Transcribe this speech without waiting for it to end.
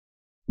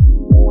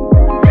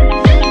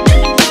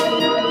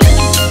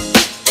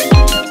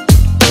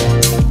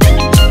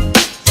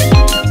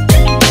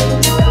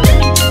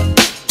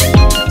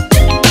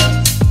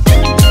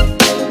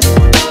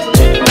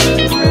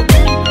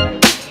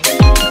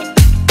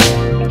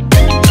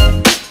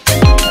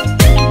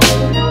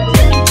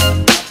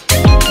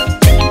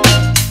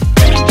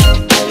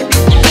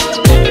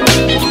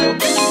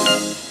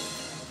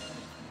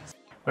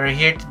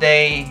here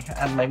today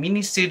at my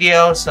mini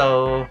studio.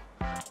 So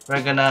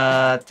we're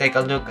gonna take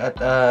a look at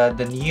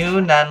the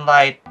new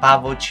Nanlite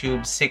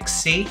PAVOTUBE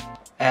 6C,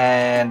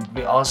 and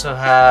we also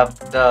have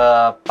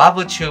the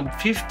PAVOTUBE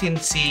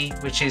 15C,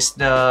 which is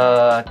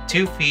the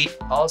 2 feet.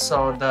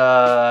 Also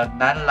the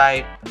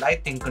Nanlite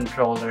lighting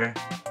controller,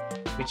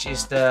 which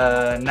is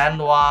the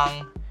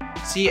Nanwang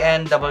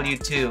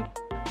CNW2.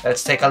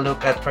 Let's take a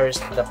look at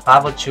first the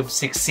PAVOTUBE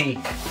 6C.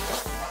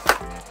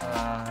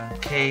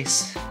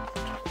 Case.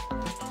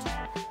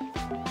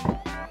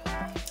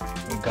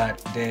 We got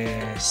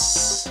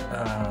this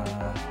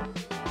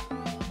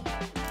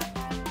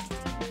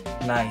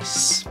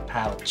nice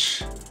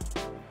pouch.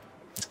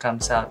 It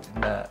comes out in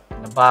the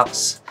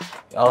box.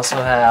 We also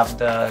have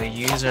the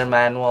user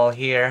manual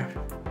here.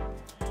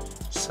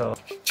 So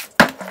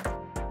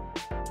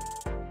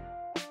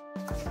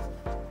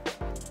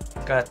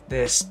got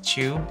this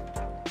tube,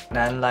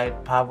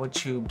 Nanlite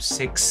PAVOTUBE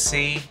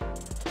 6C.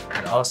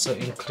 It also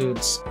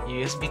includes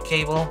USB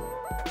cable,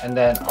 and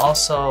then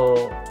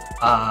also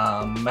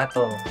a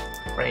metal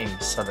frame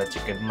so that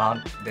you can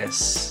mount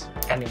this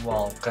any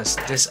wall, because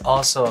this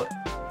also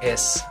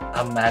is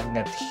a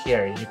magnet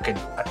here. You can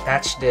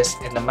attach this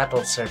in the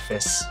metal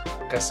surface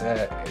because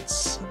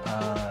it's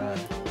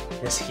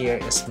this here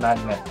is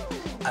magnet.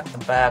 At the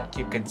back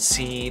you can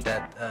see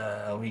that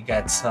we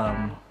got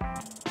some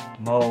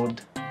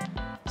mode,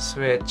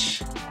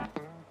 switch,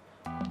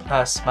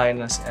 plus,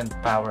 minus, and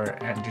power,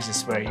 and this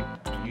is where you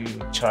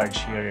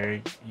charge your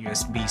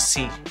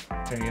USB-C.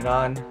 Turn it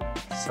on.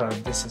 So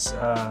this is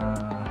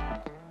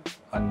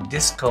on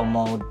disco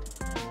mode.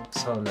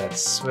 So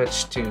let's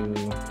switch to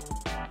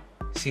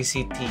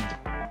CCT.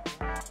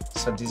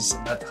 So this is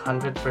at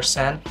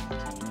 100%,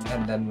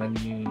 and then when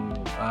you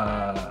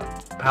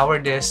power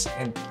this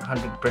in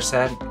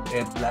 100%,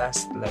 it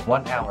lasts like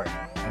 1 hour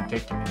and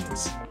 30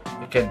 minutes.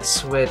 You can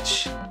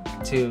switch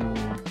to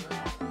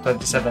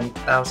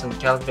 27,000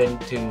 Kelvin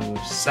to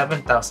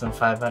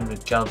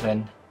 7,500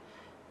 Kelvin,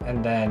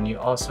 and then you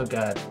also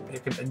got, you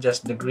can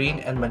adjust the green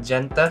and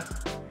magenta.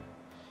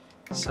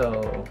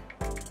 So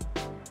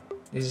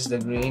this is the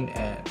green,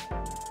 and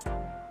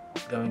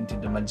going to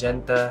the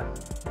magenta,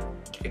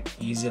 you can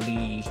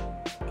easily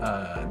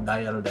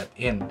dial that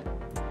in.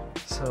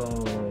 So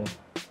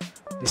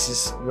this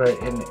is we're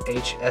in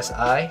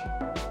HSI.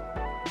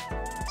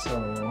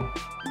 So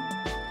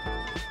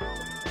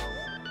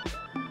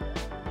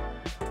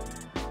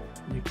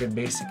you can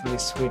basically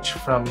switch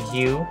from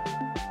hue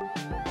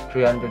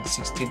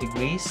 360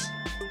 degrees.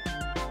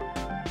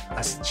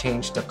 As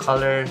change the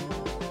color,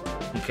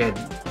 you can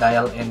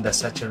dial in the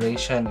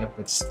saturation if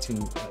it's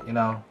too,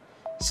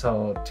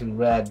 so to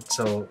red.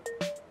 So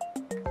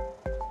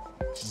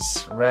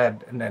just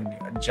red, and then you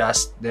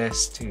adjust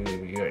this to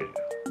your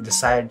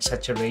desired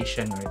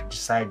saturation or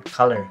desired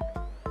color.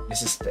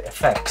 This is the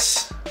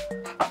effects.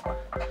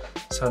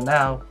 So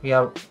now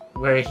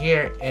we're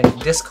here in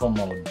disco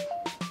mode.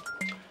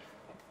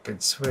 You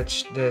could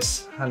switch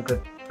this 100%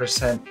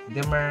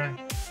 dimmer.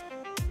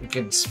 You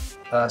could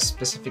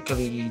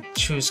specifically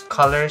choose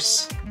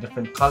colors,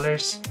 different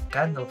colors,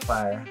 candle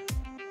fire,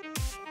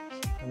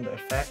 and the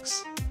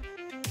effects.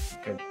 You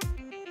could,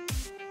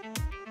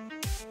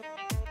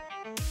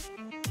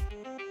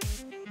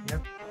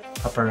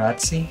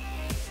 paparazzi,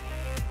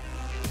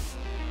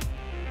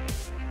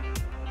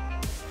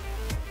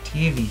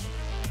 TV.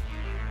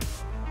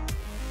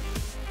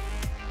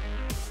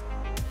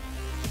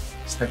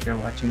 It's like you're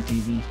watching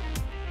TV.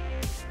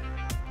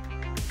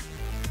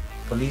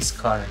 Police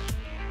car.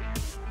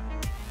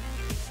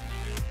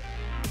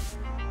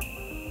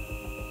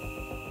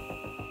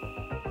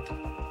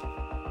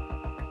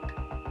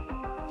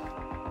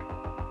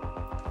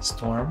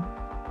 Storm.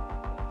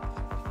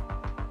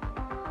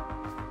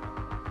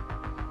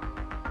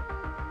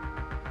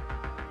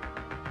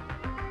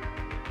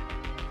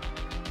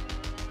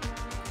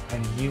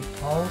 And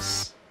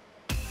U-Pulse.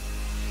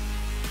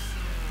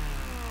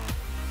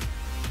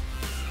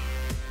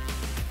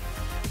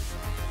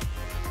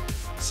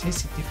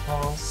 CCT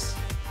pulse,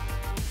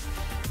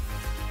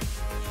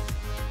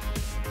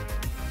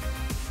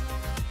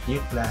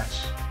 U-Flash,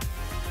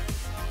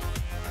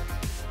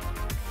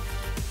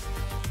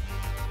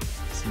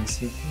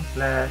 CCT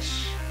flash,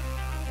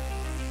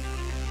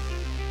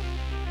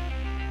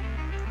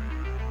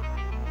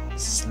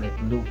 this is like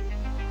loop,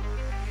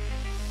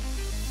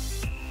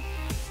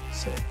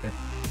 so it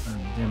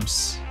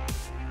dims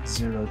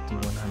 0 to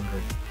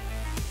 100.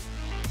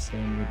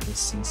 Same with the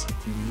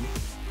CCT loop.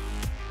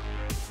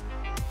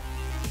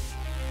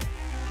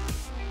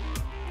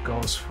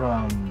 Goes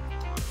from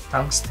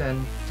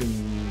tungsten to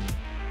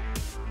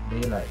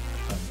daylight,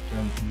 from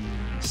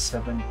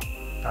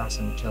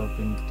 27,000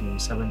 Kelvin to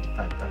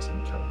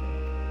 75,000 Kelvin.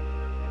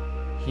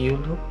 Hue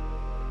loop,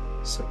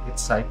 so it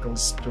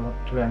cycles to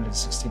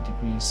 360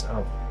 degrees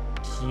of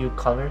hue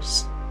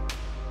colors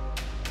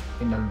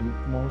in a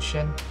loop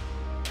motion.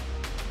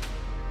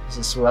 This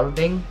is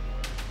welding.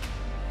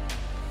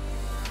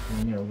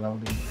 When you're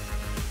welding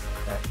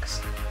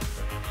effects.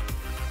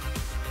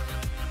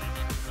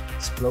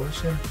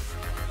 Explosion.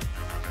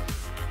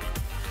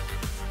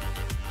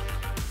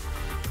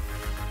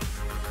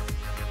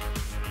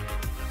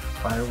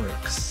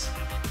 fireworks.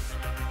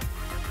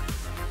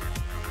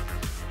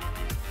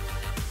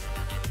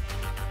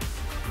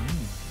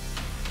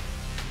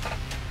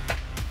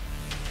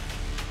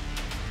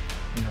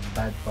 And a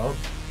bad bulb.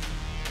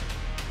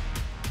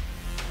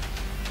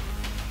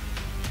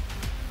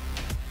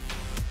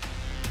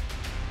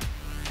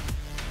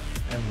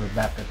 And we're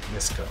back at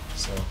disco.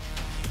 So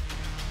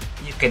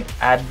you can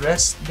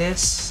address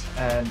this,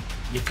 and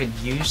you could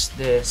use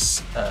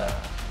this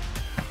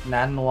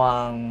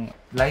Nanwang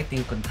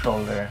lighting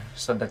controller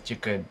so that you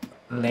could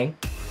link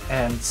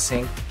and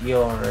sync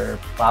your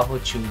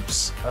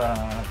Pavotubes,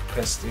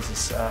 because this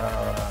is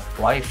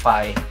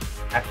Wi-Fi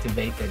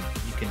activated.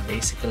 You can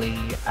basically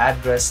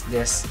address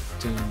this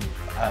to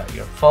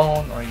your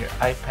phone or your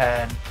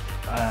iPad,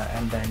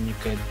 and then you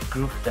could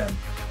group them.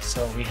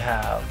 So we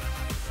have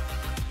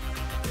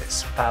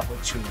this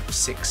PAVOTUBE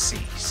 6C.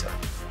 So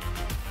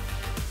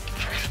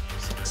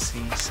 6C.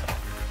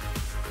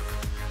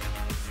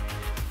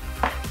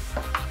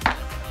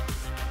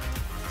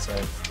 So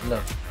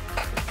look,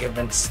 it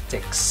even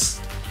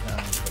sticks.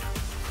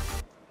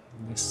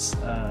 This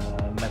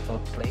metal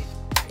plate,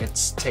 it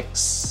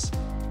sticks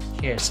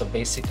here. So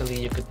basically,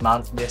 you could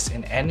mount this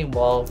in any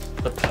wall.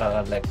 Put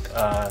like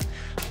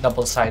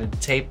double-sided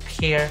tape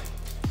here,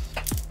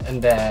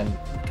 and then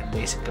you can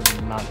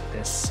basically mount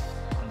this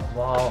on the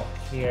wall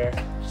here.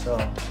 So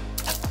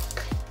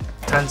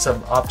tons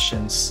of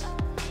options.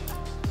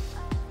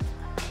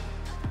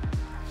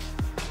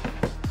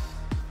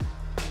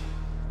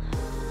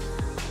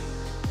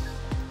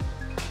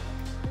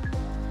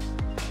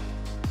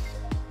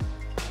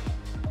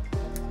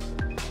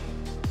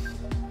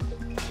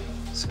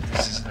 So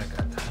this is like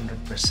at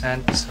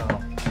 100%, so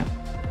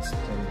let's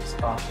turn this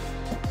off.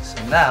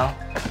 So now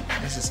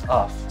this is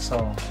off.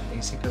 So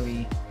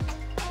basically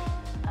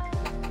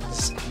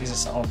this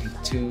is only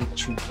 2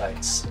 tube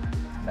lights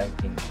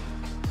lighting.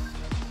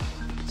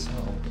 So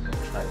we'll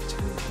try to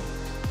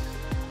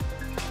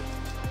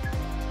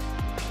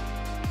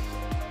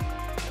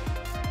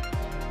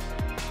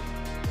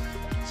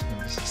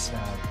this is a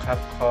cop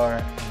car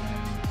and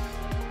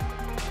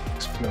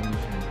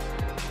explosion.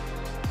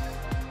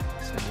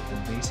 So you can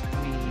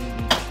basically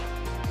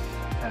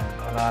have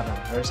a lot of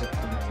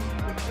versatility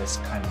with this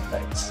kind of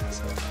lights.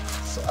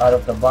 So out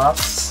of the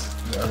box,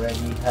 we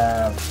already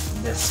have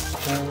this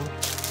cool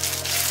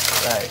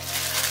light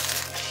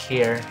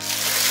here.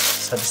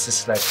 So this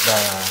is like the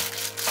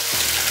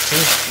 2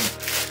 feet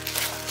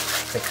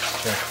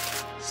texture.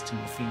 It's 2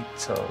 feet.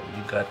 So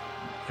you got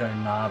your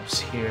knobs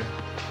here.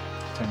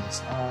 Turn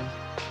this on.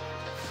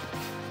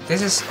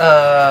 This is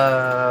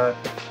the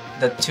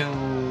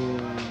 2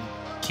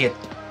 kit,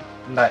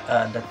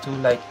 the 2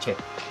 light kit.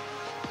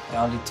 I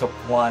only took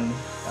one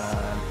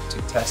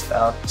to test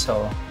out.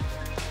 So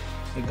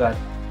we got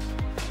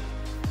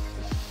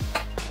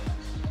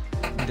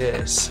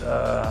this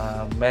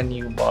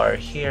menu bar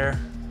here.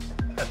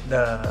 At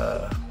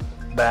the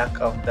back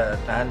of the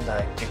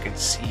Nanlite, you can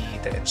see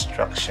the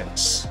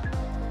instructions.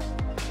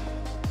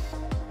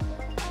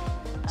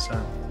 So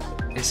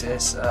this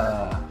is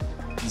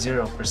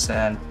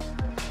 0%,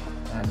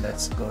 and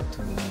let's go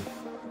to,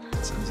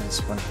 so this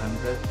is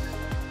 100,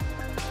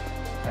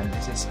 and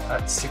this is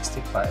at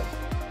 65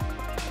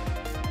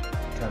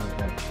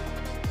 Kelvin,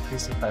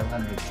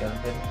 6500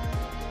 Kelvin,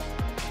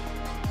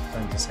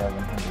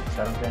 2700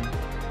 Kelvin.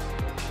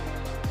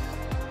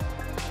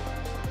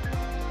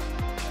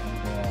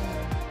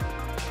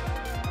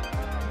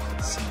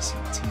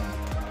 CCT,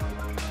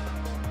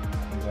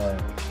 the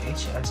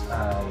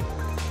HSI,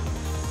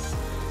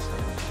 so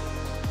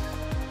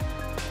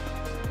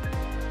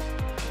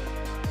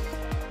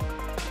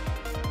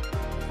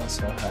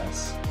also has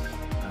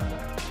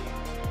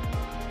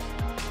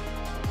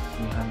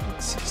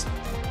 360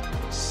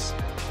 degrees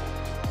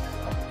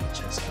of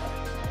HSI.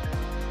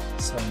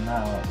 So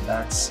now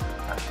that's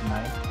at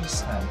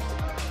 9%.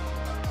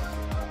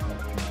 Let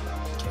me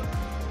get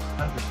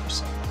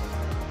 100%.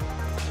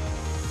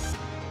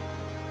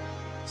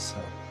 So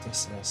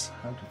this is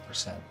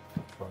 100%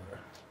 for,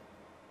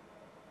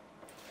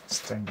 let's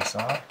turn this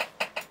off.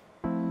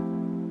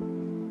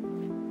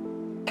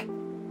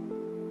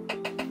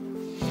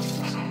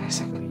 So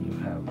basically you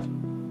have a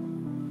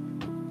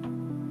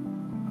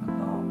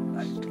long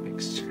light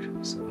fixture.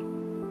 So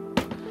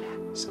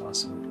it's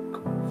also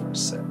cool for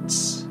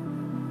sets.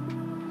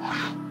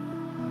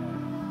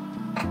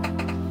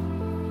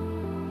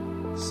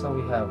 So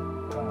we have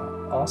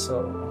also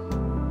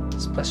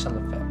special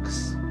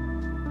effects.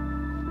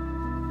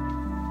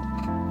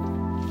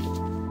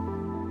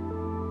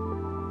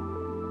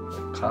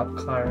 Cop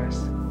cars,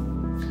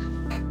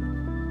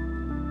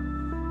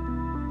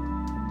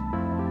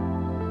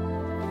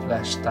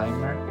 flash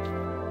timer.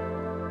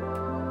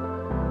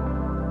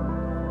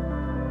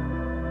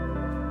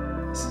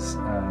 This is a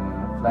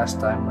flash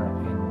timer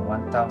in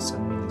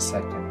 1000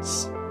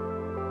 milliseconds.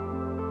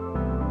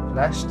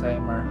 Flash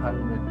timer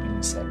 100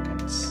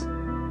 milliseconds.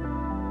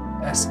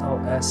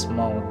 SOS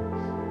mode.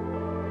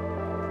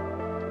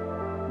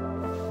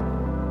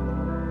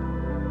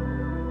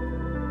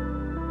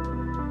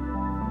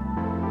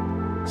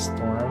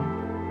 Storm.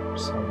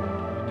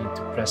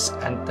 press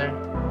enter.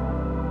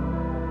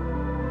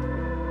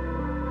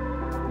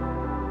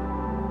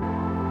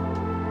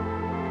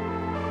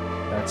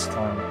 That's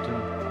turn 2.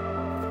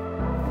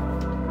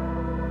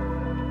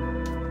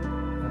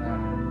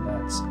 And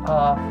that's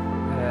off,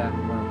 and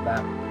we're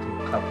back to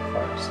cup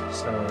cars.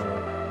 So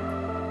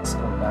let's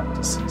go back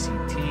to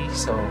CCT.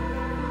 So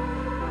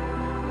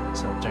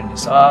turn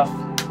this off.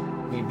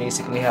 We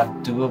basically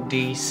have 2 of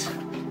these.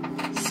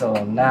 So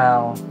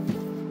now,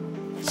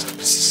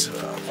 this is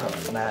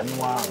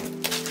Nanwang.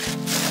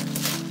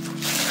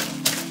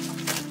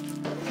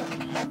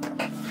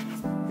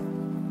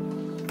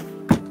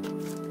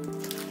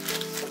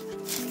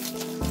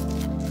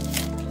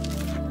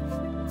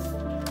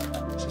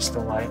 The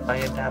Wi-Fi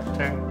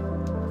adapter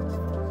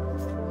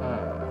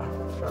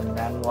from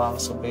Nanwang.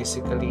 So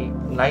basically,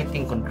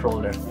 lighting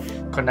controller.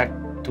 Connect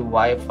to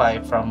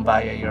Wi-Fi from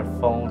via your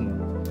phone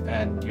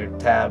and your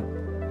tab,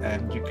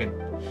 and you can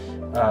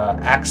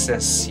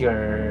access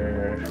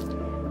your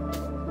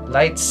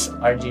lights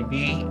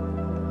RGB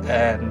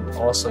and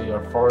also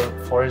your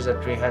Forza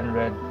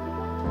 300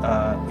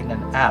 in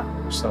an app.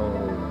 So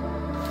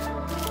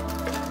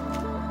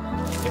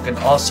you can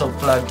also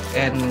plug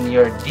in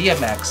your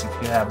DMX if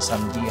you have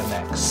some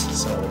DMX.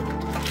 So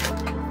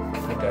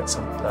I got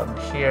some plugged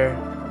here,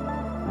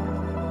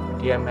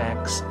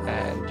 DMX,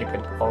 and you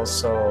can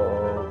also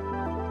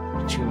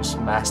choose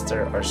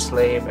master or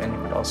slave, and you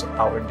can also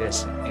power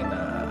this in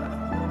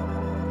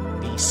a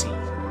DC.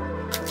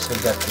 So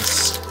you got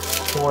this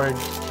cord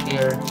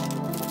here,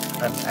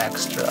 an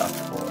extra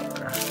for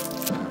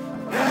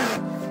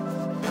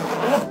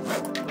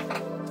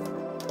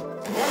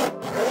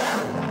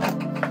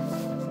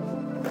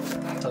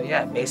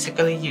yeah,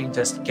 basically you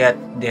just get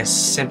this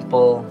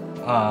simple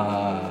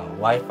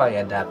Wi-Fi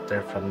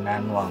adapter from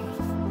Nanwang.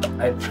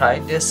 I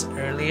tried this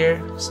earlier,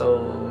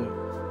 so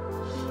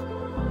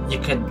you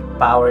could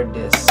power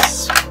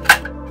this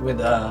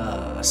with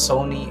a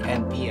Sony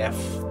NPF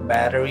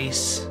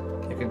batteries.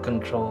 You can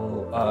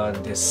control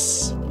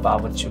this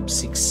PAVOTUBE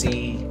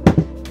 6C,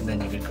 and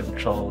then you can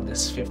control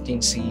this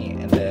 15C,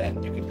 and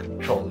then you can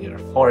control your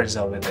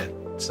Forza with it.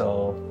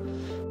 So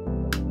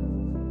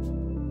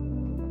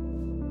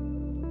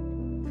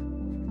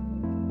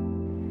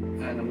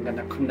I'm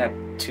gonna connect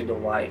to the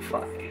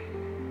Wi-Fi.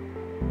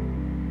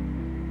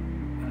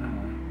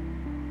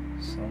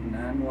 So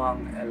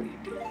Nanwang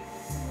LED.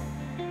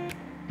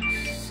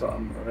 So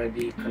I'm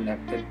already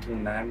connected to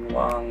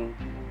Nanwang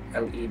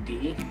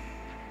LED.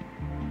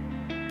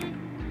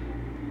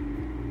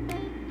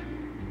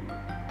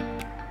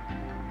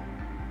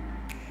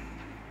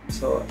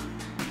 So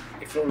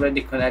if you're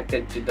already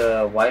connected to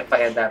the Wi-Fi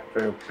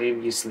adapter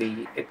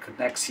previously, it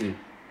connects you.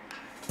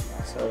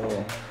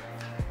 So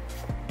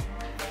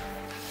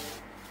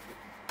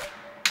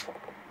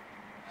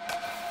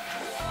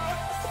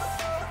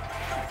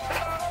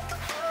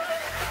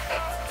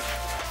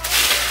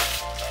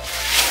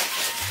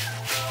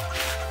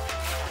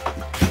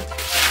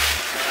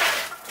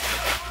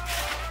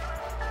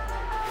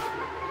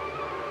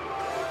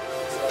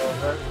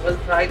we'll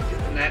try to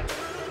connect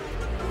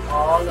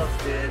all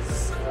of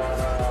this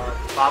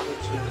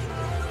PAVOTUBE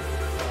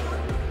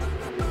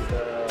to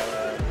the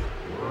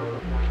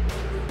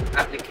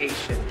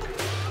application.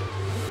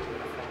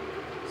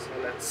 So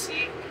let's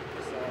see.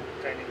 So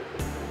turn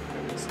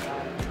this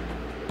on.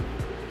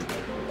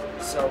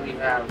 So we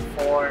have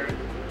 4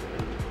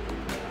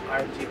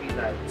 RGB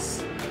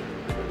lights.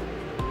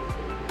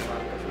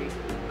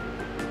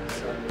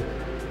 So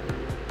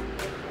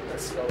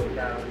let's slow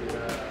down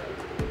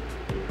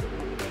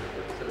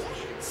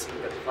see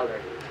the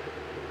color.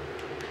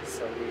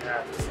 So we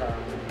have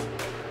some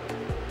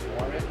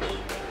orange,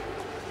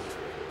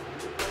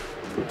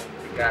 and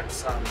we got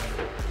some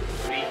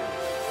green.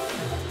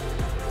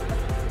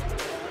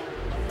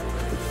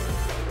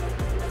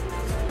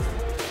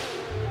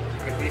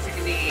 You can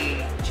basically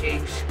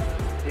change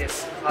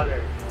this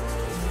color.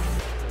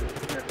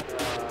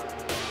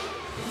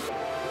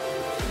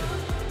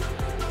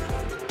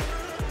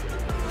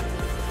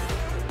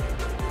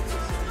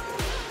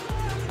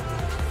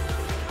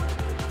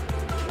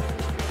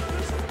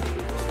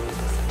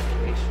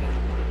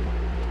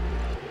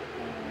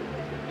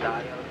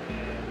 Dial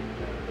and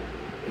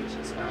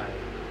HSI.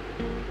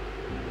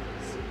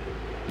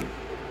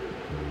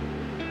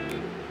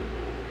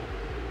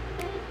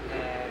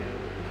 And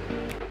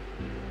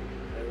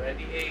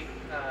already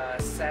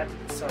set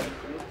some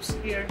groups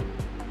here.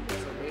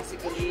 So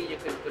basically you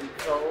can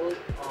control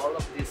all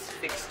of these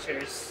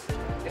fixtures,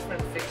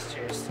 different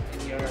fixtures in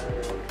your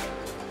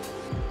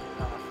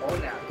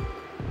phone app.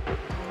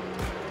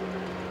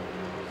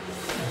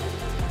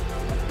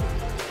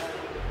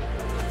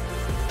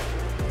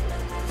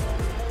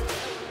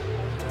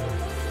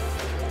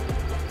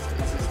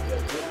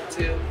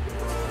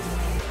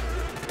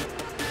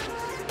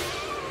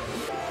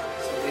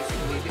 So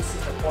basically this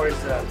is the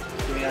Forza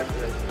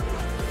 300.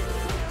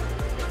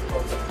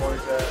 Called the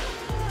Forza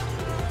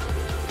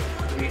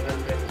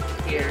 300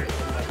 here in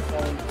my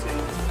phone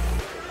too.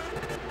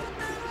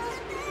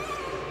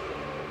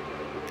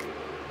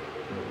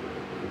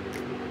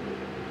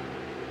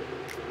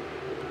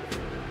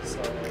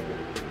 So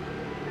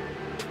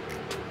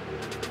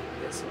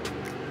this one.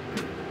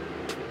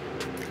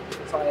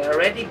 So I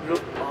already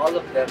grouped all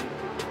of them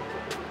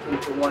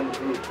into one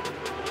group.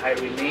 I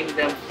renamed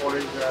them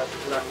Forza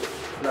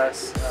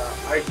plus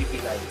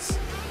RGB lights.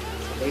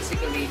 So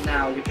basically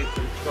now you can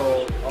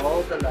control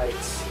all the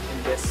lights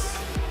in this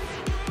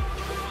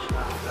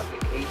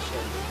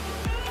application.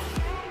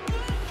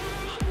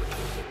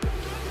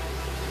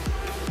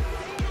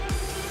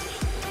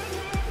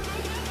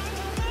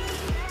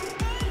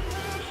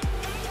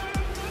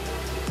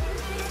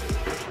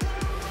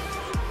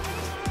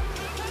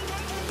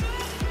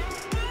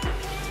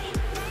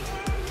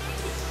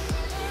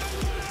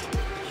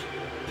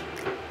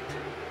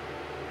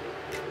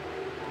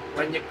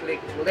 When you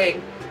click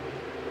link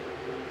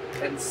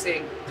and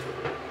sync,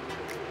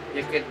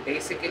 you can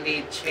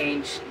basically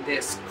change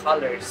these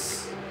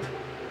colors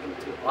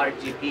into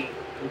RGB,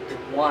 into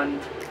one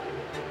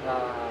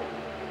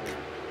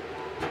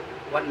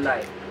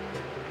light.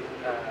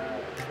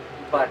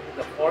 But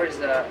the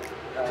Forza,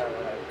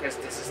 because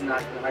this is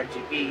not an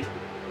RGB,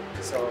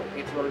 so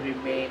it will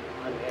remain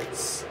on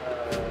its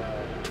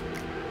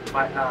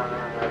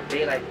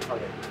daylight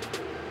color.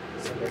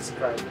 So let's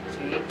try to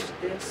change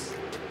this.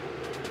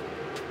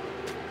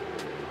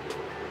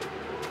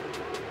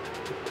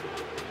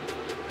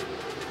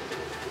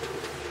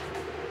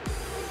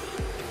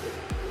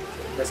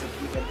 Doesn't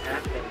even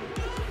happen.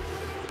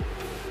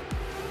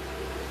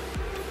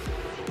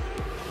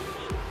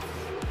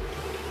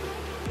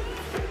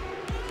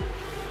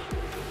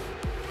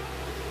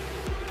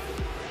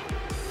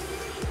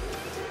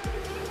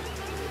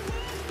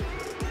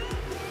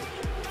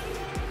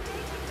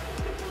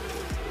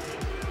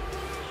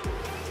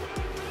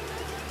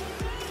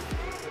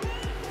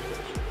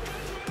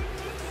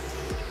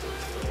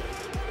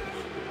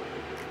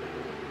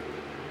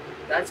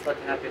 That's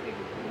what's happening.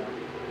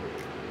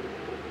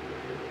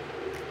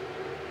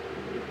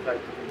 Try to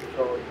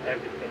control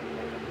everything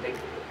and link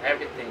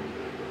everything.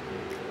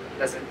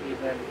 Doesn't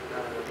even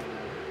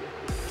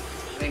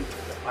link to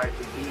the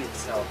RGB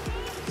itself.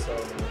 So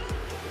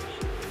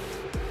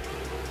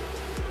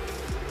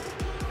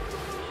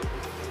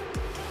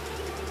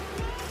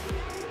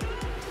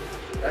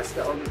that's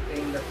the only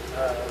thing that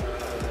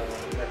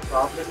the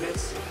problem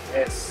is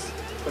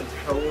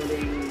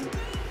controlling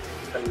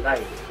the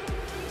light.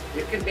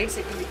 You can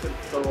basically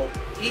control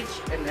each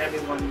and every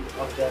one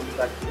of them,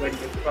 but when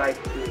you try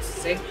to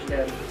sync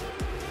them,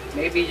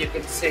 maybe you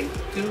can sync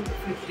 2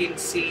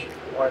 15C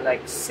or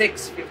like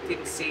 6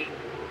 15C,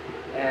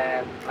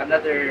 and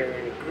another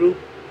group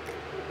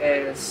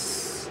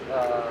is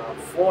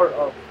 4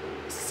 of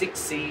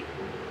 6C,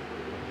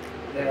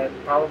 then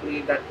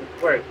probably that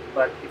would work.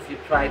 But if you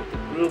try to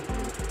group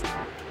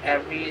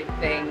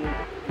everything,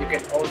 you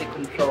can only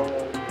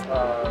control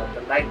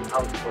the light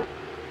output.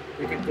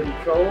 You can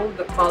control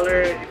the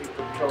color, you can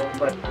control,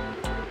 but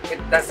it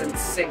doesn't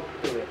sync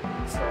to it.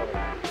 So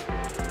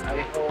I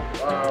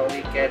hope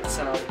we get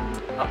some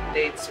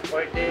updates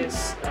for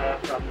this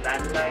from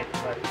Nanlite.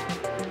 But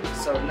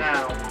so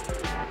now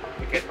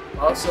you can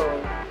also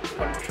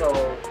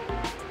control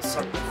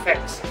some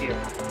effects here,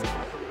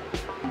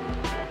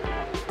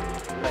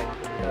 like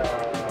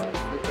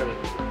flickering.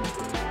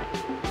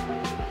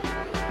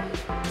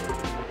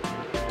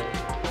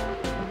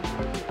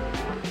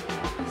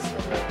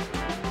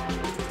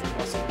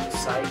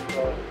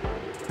 Cycle.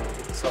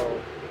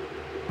 So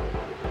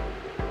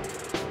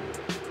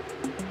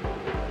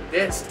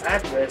this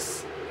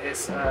address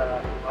is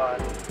on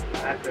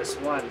address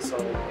 1, so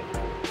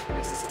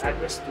this is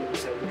address 2,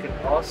 so we can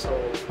also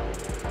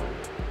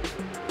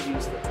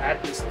use the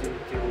address 2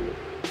 to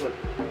put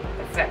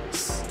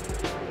effects.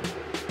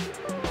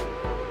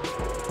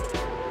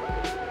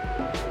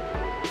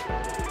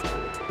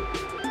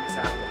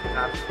 Example,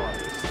 tab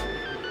colors.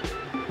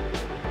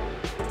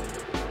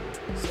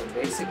 So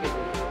basically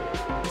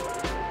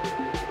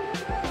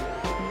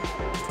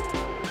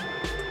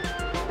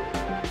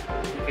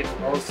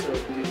also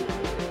do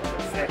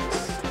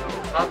effects on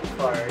the top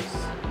bars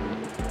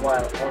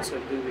while also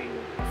doing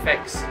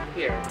effects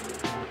here.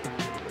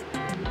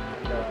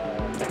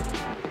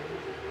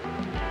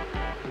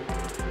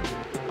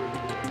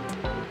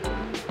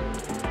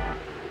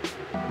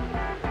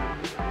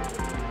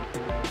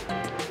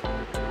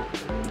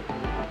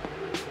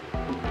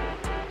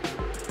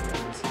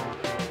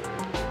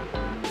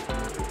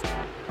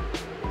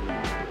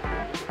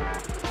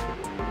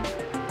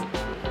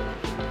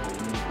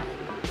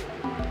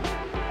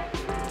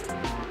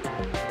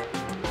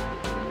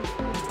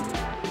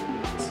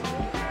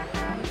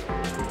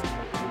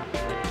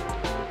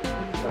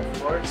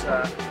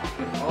 Forza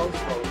can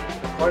also,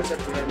 the Forza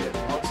blend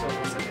also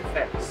has an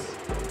effects.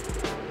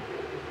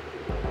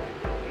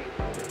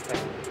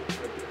 Effect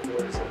with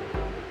Forza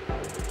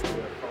to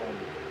your phone.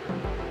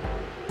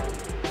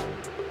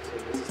 So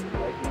this is the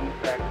lightning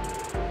effect.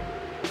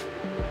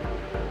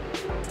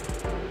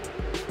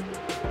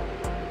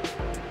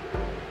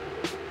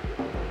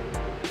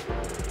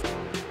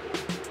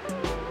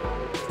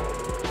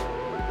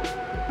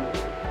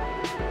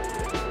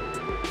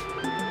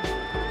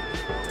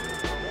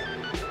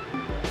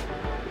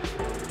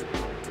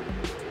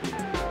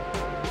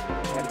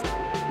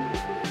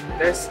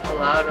 there's a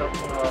lot of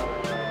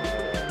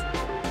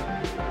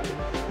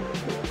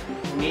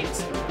needs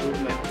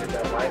improvement with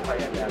the Wi-Fi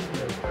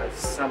adapter, because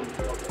some of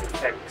the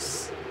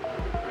effects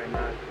are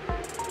not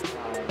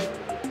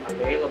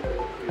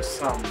available to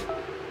some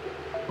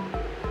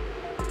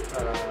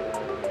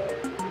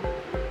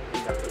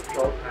in the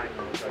control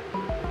panel. But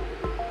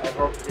I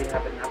hope they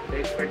have an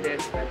update for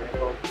this, and I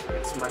hope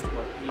it's much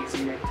more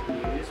easier to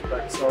use.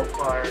 But so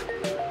far,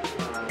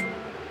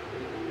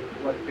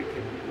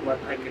 what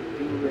I could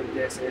do with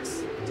this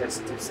is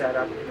just to set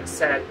up in a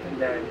set,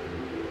 and then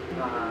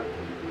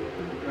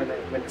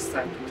when it's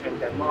time to turn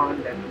them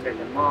on, then turn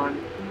them on.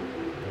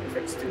 If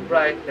it's too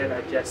bright, then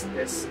adjust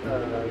this,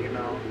 you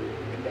know,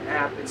 in the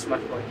app. It's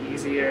much more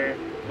easier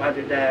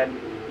rather than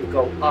you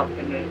go up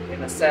in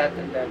a set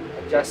and then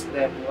adjust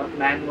them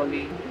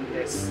manually in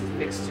this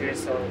fixture,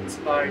 so it's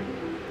hard.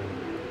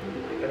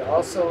 You can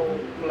also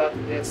plug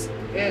this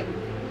in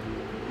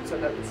so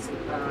that it's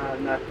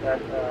not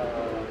that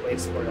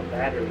waste for a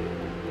battery.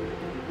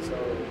 So